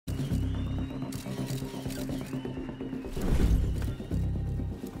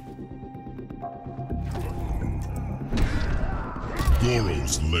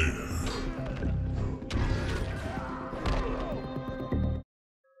Goro's lair.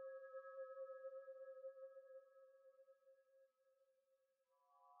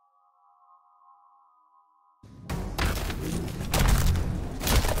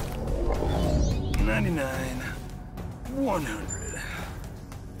 $99, $100.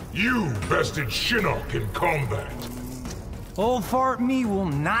 You bested Shinnok in combat. Old fart me will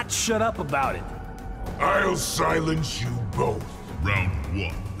not shut up about it. I'll silence you both. Round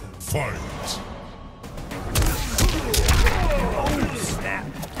 1. Fight. Oh, snap.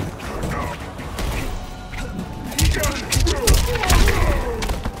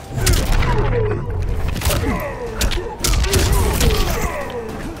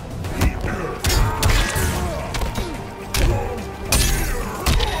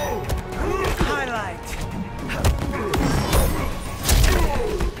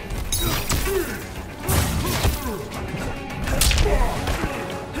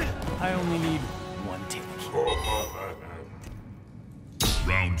 I only need one take.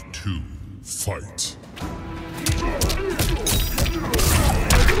 Round 2. Fight.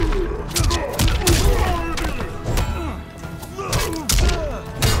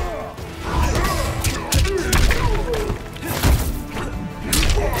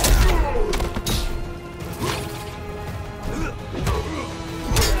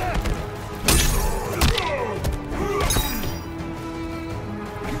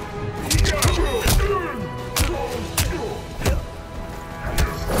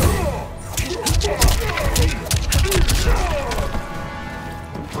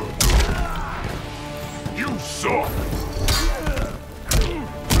 You suck!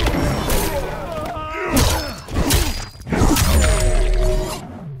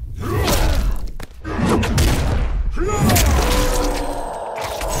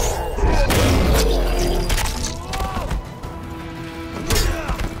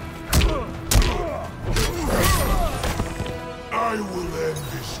 I will end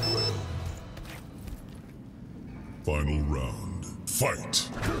this well. Final round. Fight.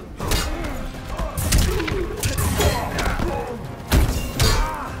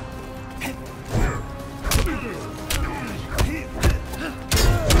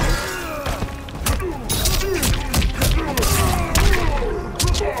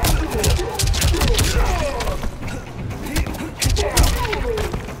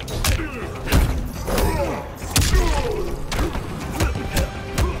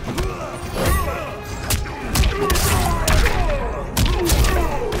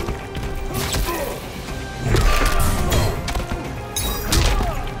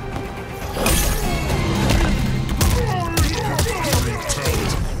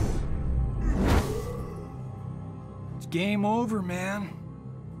 Game over, man.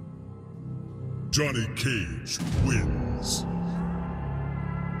 Johnny Cage wins.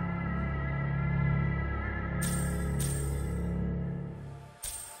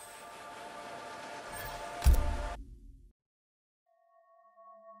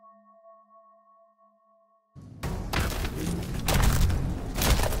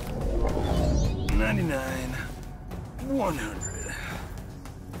 $99, $100.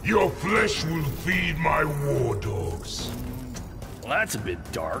 Your flesh will feed my war dogs. Well, that's a bit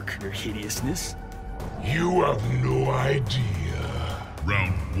dark, your hideousness. You have no idea.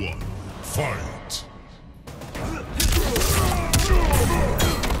 Round 1. Fight.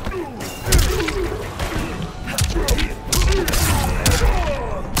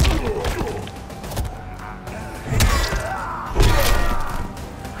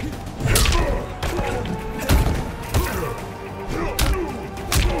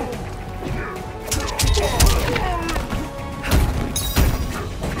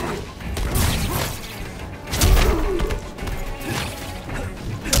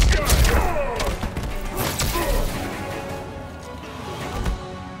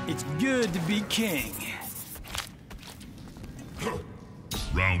 It's good to be king.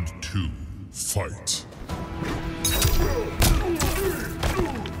 Round 2. Fight.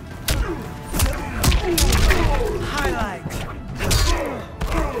 Highlight.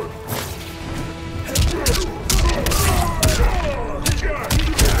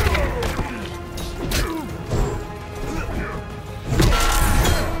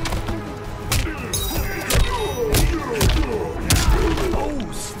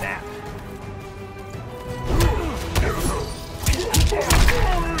 Oh, snap.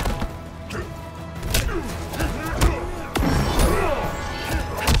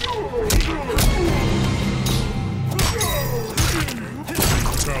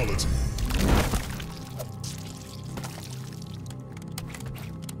 Fatality.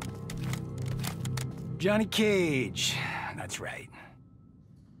 Johnny Cage. That's right.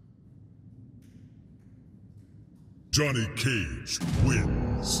 Johnny Cage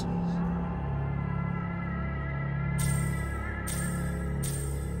wins.